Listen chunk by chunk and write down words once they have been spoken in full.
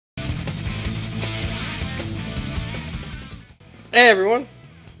Hey everyone,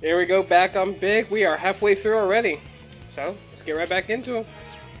 here we go back on Big. We are halfway through already, so let's get right back into him.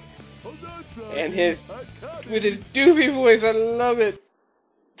 And with his doofy voice, I love it.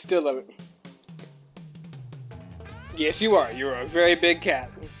 Still love it. Yes, you are. You're a very big cat.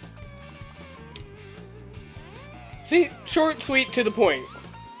 See, short, sweet, to the point.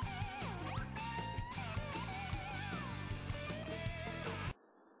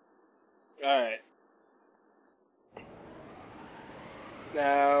 Alright.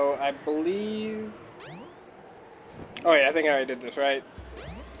 Now, I believe... Oh yeah, I think I already did this, right?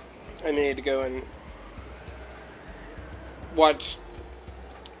 I need to go and watch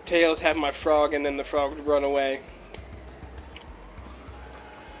Tails have my frog and then the frog run away.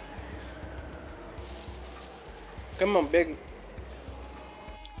 Come on, Big.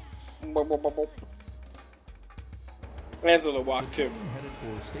 There's a little walk too. Headed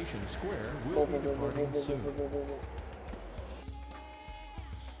for Station Square will be departing soon.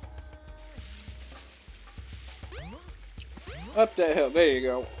 Up that hill. There you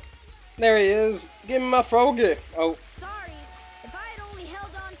go. There he is. Give me my froggy. Oh. Sorry. If I had only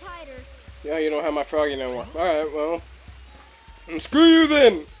held on tighter. Yeah, you don't have my froggy no more. Alright, well. And screw you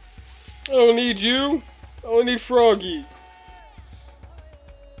then. I don't need you. I only need Froggy.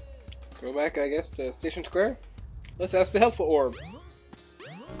 Let's go back, I guess, to Station Square. Let's ask the helpful orb.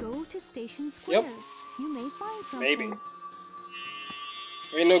 Go to Station Square. Yep. You may find something. Maybe.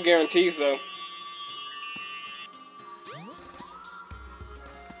 There ain't no guarantees, though.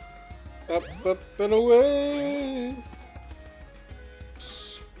 Up, up, and away!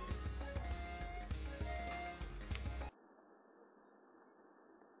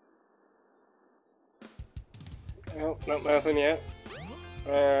 Oh, nope, nothing yet.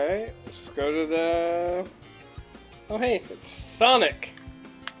 Alright, let's go to the... Oh hey, it's Sonic!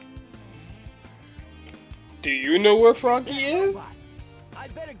 Do you know where Froggy is?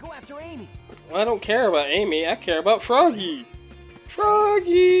 I'd better go after Amy. Well, I don't care about Amy, I care about Froggy!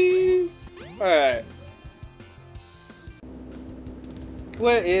 Froggy! Alright.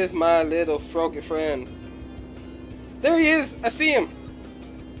 Where is my little froggy friend? There he is! I see him!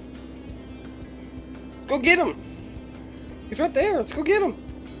 Go get him! He's right there! Let's go get him!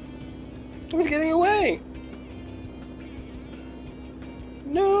 He's getting away!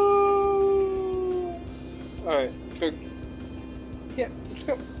 No! Alright, let's go. Yeah, let's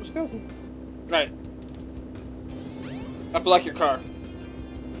go. Let's go. Alright. I block your car.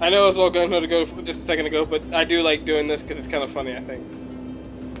 I know I was all gung-ho to go just a second ago, but I do like doing this because it's kind of funny, I think.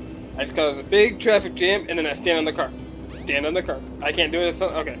 I just cause a big traffic jam, and then I stand on the car. Stand on the car. I can't do it.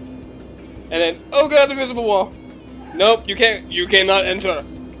 Okay. And then, oh god, the invisible wall. Nope, you can't. You cannot enter.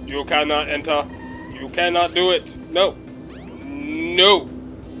 You cannot enter. You cannot do it. No. No.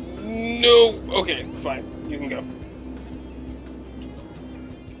 No. Okay, fine. You can go.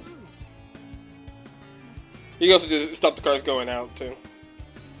 You can also do stop the cars going out too.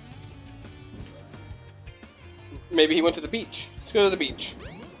 Maybe he went to the beach. Let's go to the beach.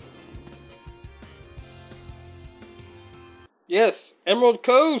 Yes, Emerald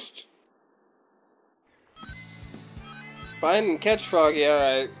Coast. Find and catch Froggy.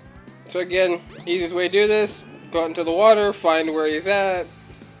 Alright. So again, easiest way to do this, go out into the water, find where he's at.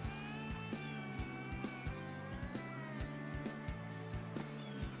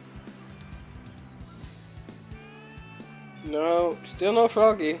 No, still no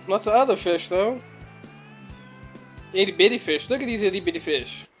Froggy. Lots of other fish though. Itty bitty fish. Look at these itty bitty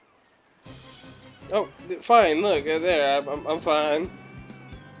fish. Oh, fine. Look there. I'm fine.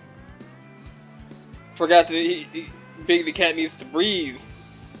 Forgot to. Big the cat needs to breathe.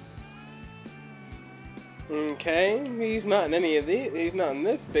 Okay, he's not in any of these. He's not in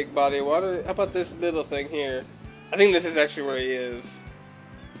this big body of water. How about this little thing here? I think this is actually where he is.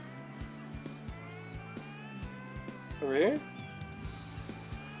 Over here?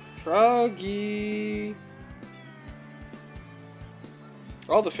 Froggy.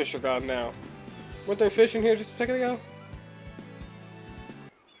 All the fish are gone now. Weren't there fish in here just a second ago?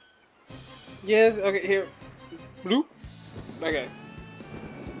 Yes, okay, here. Bloop. Okay.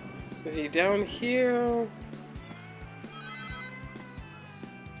 Is he down here?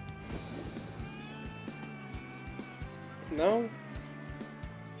 No?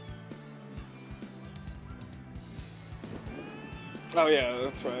 Oh yeah,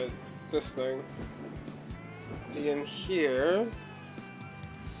 that's right. This thing. Is he in here?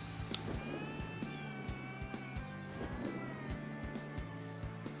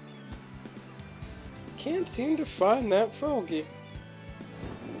 Can't seem to find that Froggy.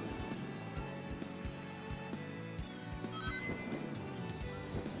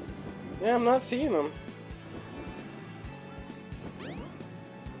 Yeah, I'm not seeing him.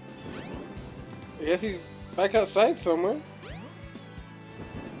 I guess he's back outside somewhere.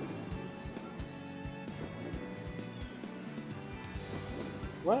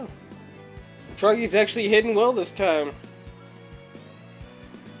 Wow. Froggy's actually hidden well this time.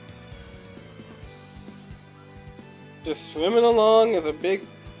 Just swimming along as a big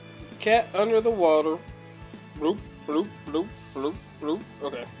cat under the water. Bloop, bloop, bloop, bloop, bloop.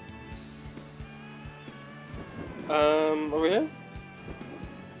 Okay. Over here?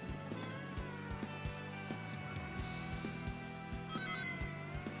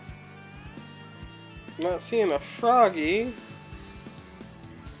 Not seeing a Froggy.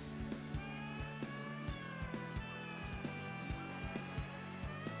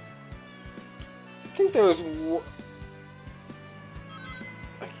 I think there was.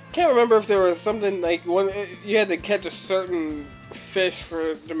 I can't remember if there was something like one. You had to catch a certain fish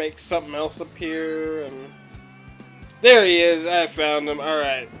to make something else appear, and there he is. I found him. All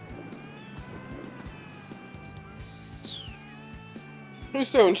right. Who's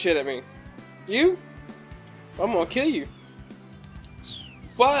throwing shit at me? You? I'm gonna kill you.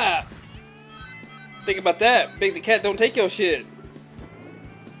 What? Think about that. Big the cat don't take your shit.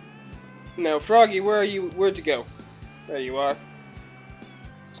 Now, Froggy, where are you? Where'd you go? There you are.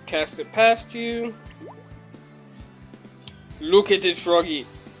 Let's cast it past you. Look at it, Froggy.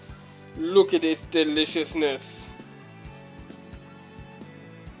 Look at its deliciousness.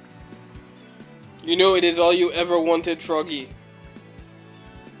 You know it is all you ever wanted, Froggy.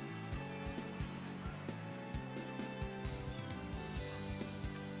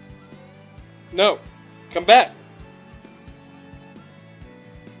 No. Come back.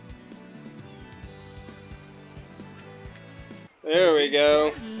 There we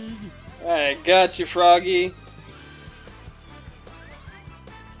go. I got you, Froggy.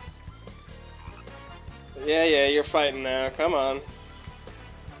 Yeah, you're fighting now. Come on.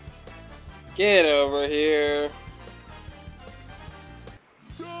 Get over here.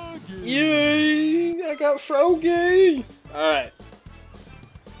 Froggy. Yay! I got Froggy! Alright.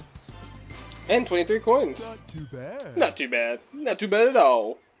 And 23 coins. Not too bad. Not too bad. Not too bad at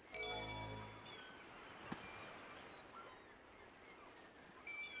all.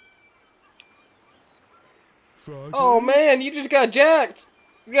 Froggy. Oh man, you just got jacked!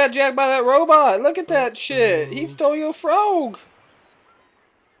 You got jacked by that robot! Look at that shit! He stole your frog!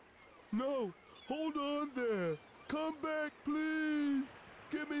 No, hold on there. Come back, please.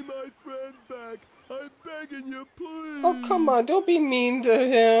 Give me my friend back. I'm begging you, please. Oh come on, don't be mean to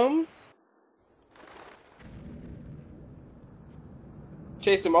him.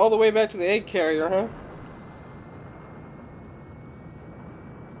 Chased him all the way back to the egg carrier, huh?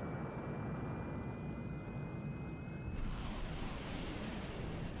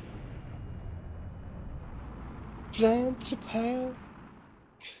 Plan to power.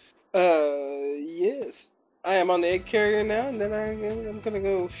 Yes. I am on the egg carrier now, and then I'm gonna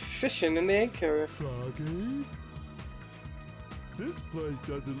go fishing in the egg carrier. Froggy? This place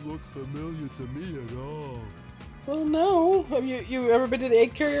doesn't look familiar to me at all. Well, no. Have you ever been to the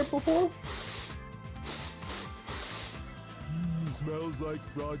egg carrier before? Smells like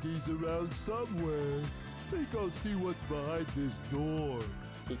Froggy's around somewhere. Think I'll see what's behind this door.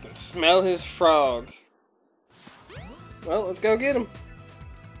 You can smell his frog. Well, let's go get him.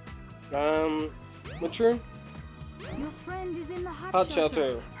 Which room? Your friend is in the Hot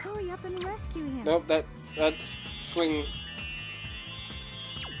shelter. Hurry up and rescue him. Nope, that's swing.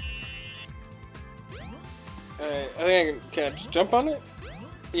 Alright, I think can I just jump on it?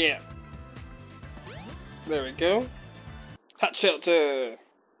 Yeah. There we go. Hot shelter.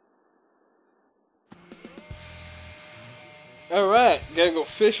 Alright, gotta go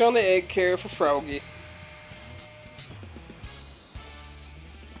fish on the egg carrier for Froggy.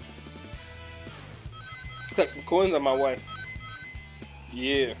 Got some coins on my way.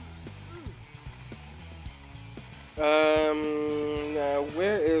 Yeah. Now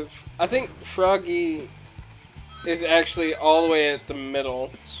where is... I think Froggy is actually all the way at the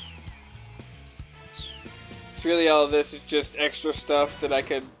middle. It's really all of this is just extra stuff that I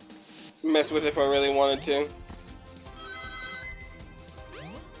could mess with if I really wanted to.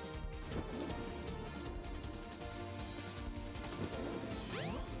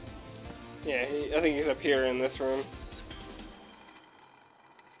 Yeah, I think he's up here in this room.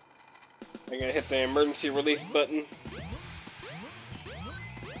 I gotta hit the emergency release button.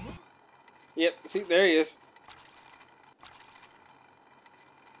 Yep, see, there he is.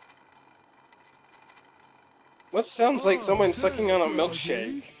 What sounds like someone sucking on a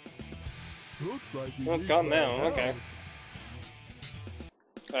milkshake? Looks like Oh, it's gone now, okay.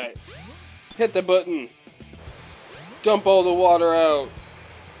 Alright. Hit the button. Dump all the water out.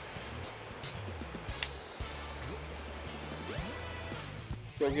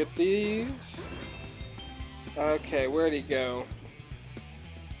 Go get these. Okay, where'd he go?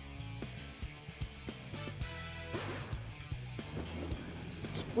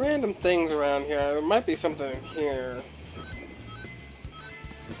 Just random things around here. There might be something in here.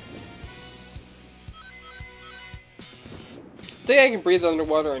 I think I can breathe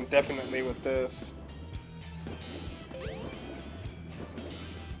underwater indefinitely with this.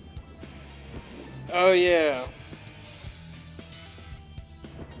 Oh yeah.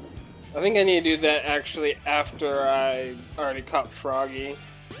 I think I need to do that actually after I already caught Froggy.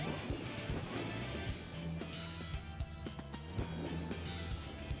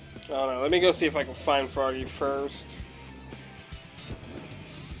 I don't know, let me go see if I can find Froggy first.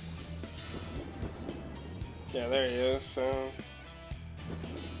 Yeah, there he is, so...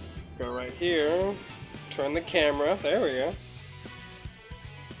 Go right here, turn the camera, there we go.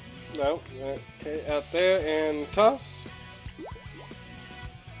 No, okay, out there, and toss.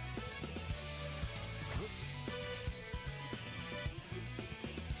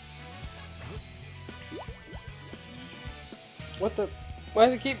 What the? Why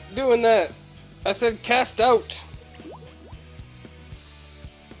does it keep doing that? I said cast out! I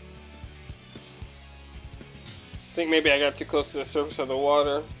think maybe I got too close to the surface of the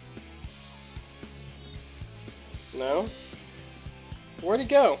water. No? Where'd he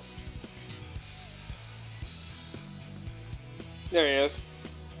go? There he is.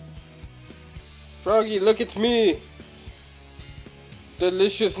 Froggy, look at me!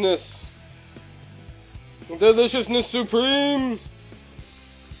 Deliciousness! Deliciousness supreme!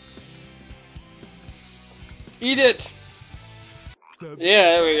 Eat it!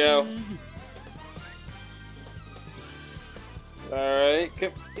 Yeah, there we go.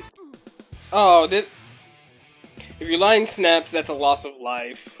 Alright. Oh, if your line snaps, that's a loss of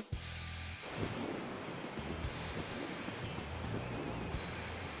life.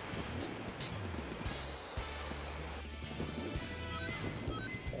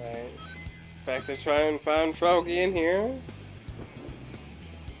 Alright. Back to try and find Froggy in here.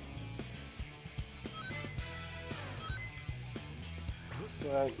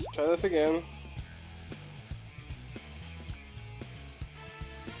 Alright, let's try this again.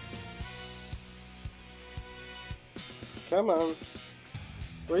 Come on.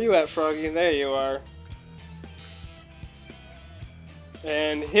 Where you at, Froggy? There you are.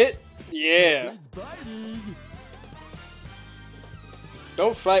 And hit. Yeah.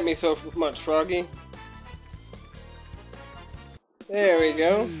 Don't fight me so much, Froggy. There we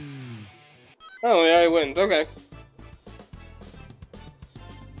go. Oh, yeah, he wins. Okay.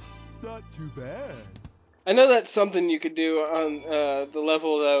 Not too bad. I know that's something you could do on the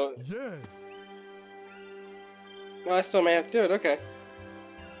level, though. Yes. No, I still may have to do it. Okay.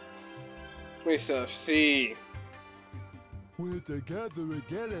 We shall see. We're together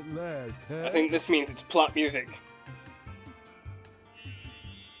again at last, huh? I think this means it's plot music.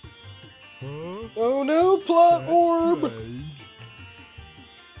 Huh? Oh no, plot That's orb! strange.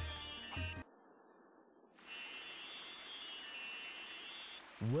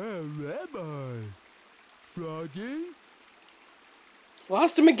 Where am I? Froggy?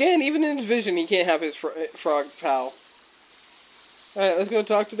 Lost him again. Even in his vision, he can't have his frog pal. Alright, let's go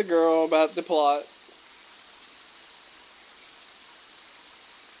talk to the girl about the plot.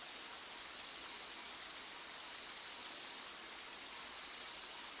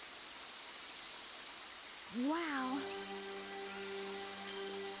 Wow.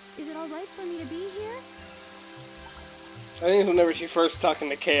 Is it alright for me to be here? I think it's whenever she first talking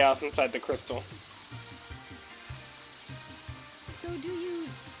to Chaos inside the crystal. So do you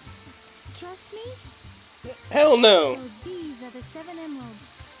trust me? Hell no! So these are the 7 emeralds.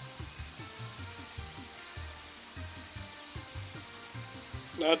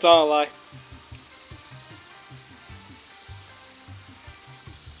 That's all a lie.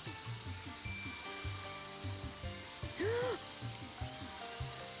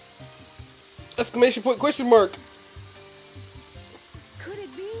 Exclamation point, question mark! Could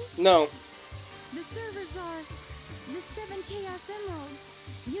it be? No. The servers are the 7 Chaos Emeralds,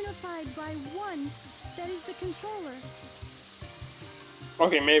 unified by one that is the controller.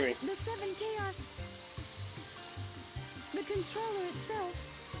 Okay, maybe. The 7 Chaos. The controller itself.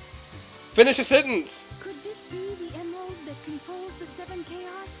 Finish a sentence! Could this be the emerald that controls the 7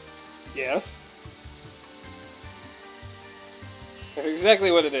 Chaos? Yes. That's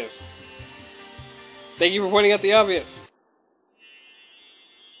exactly what it is. Thank you for pointing out the obvious.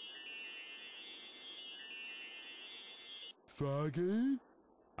 Froggy?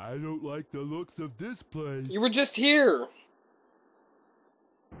 I don't like the looks of this place. You were just here!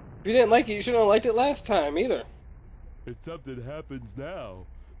 If you didn't like it, you shouldn't have liked it last time, either. If something happens now,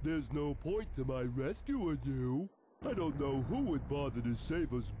 there's no point to my rescuing you. I don't know who would bother to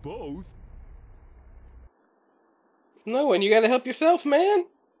save us both. No, and you gotta help yourself, man.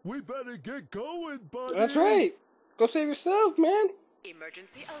 We better get going, buddy. That's right. Go save yourself, man.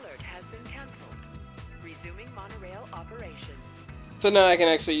 Emergency alert has been cancelled. Resuming monorail operations. So now I can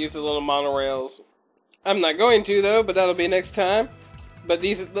actually use the little monorails. I'm not going to, though, but that'll be next time. But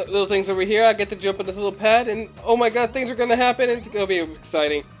these little things over here, I get to jump on this little pad, and oh my god, things are gonna happen, and it's gonna be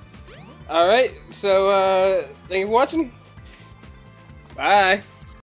exciting. Alright, so, thank you for watching. Bye.